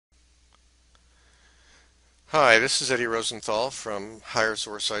Hi, this is Eddie Rosenthal from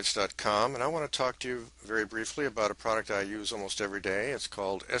highersourcesites.com, and I want to talk to you very briefly about a product I use almost every day. It's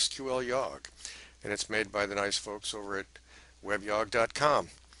called sqlyog, and it's made by the nice folks over at webyog.com.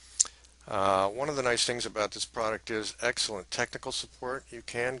 One of the nice things about this product is excellent technical support you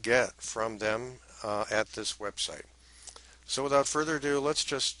can get from them at this website. So without further ado, let's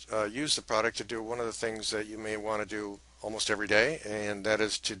just use the product to do one of the things that you may want to do almost every day, and that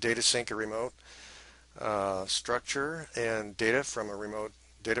is to data sync a remote structure and data from a remote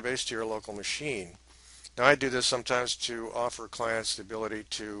database to your local machine. Now I do this sometimes to offer clients the ability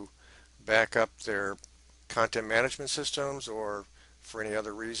to back up their content management systems or for any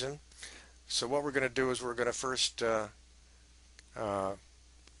other reason. So what we're going to do is we're going to first uh,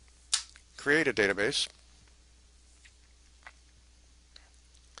 create a database.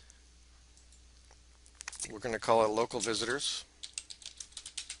 We're going to call it local visitors.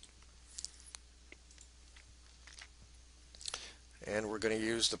 And we're going to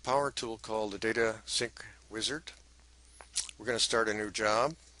use the power tool called the Data Sync Wizard. We're going to start a new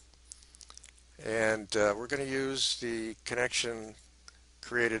job, and we're going to use the connection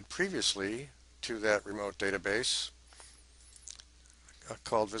created previously to that remote database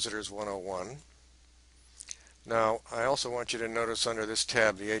called Visitors 101. Now, I also want you to notice under this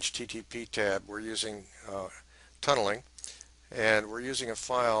tab, the HTTP tab, we're using tunneling, and we're using a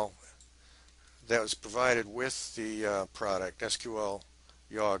file that was provided with the product, sqlyog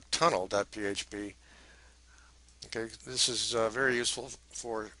tunnel.php. Okay, this is very useful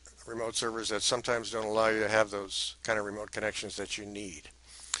for remote servers that sometimes don't allow you to have those kind of remote connections that you need.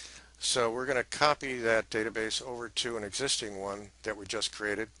 So we're going to copy that database over to an existing one that we just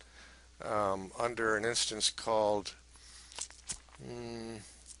created under an instance called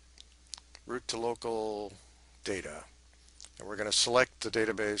route to local data. And we're going to select the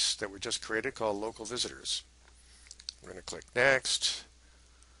database that we just created called local visitors. We're going to click next.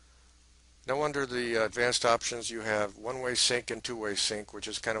 Now under the advanced options you have one-way sync and two-way sync, which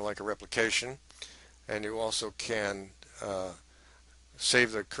is kind of like a replication, and you also can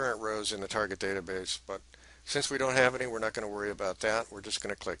save the current rows in the target database, but since we don't have any, we're not going to worry about that. We're just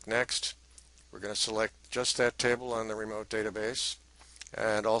going to click next. We're going to select just that table on the remote database,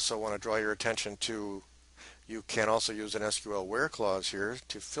 and also want to draw your attention to you can also use an SQL where clause here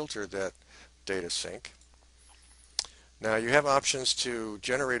to filter that data sync. Now you have options to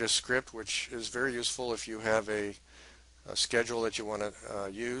generate a script, which is very useful if you have a schedule that you want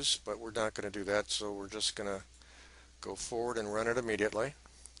to use, but we're not going to do that, so we're just going to go forward and run it immediately.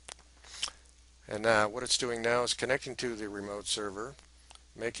 And now what it's doing now is connecting to the remote server,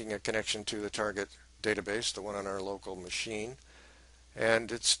 making a connection to the target database, the one on our local machine, and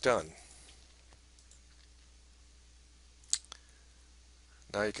it's done.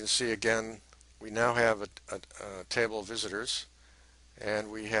 Now you can see again we now have a table of visitors, and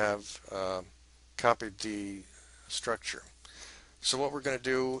we have copied the structure. So what we're going to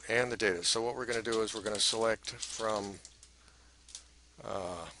do, and the data, so what we're going to do is we're going to select from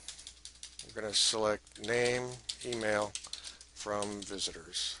we're going to select name, email from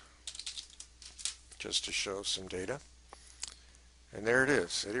visitors, just to show some data. And there it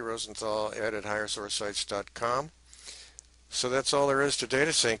is, Eddie Rosenthal, ed at highersourcesites.com. So that's all there is to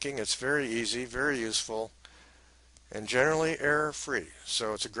data syncing. It's very easy, very useful, and generally error-free.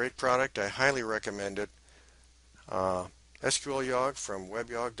 So it's a great product. I highly recommend it. sqlyog from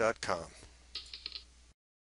webyog.com.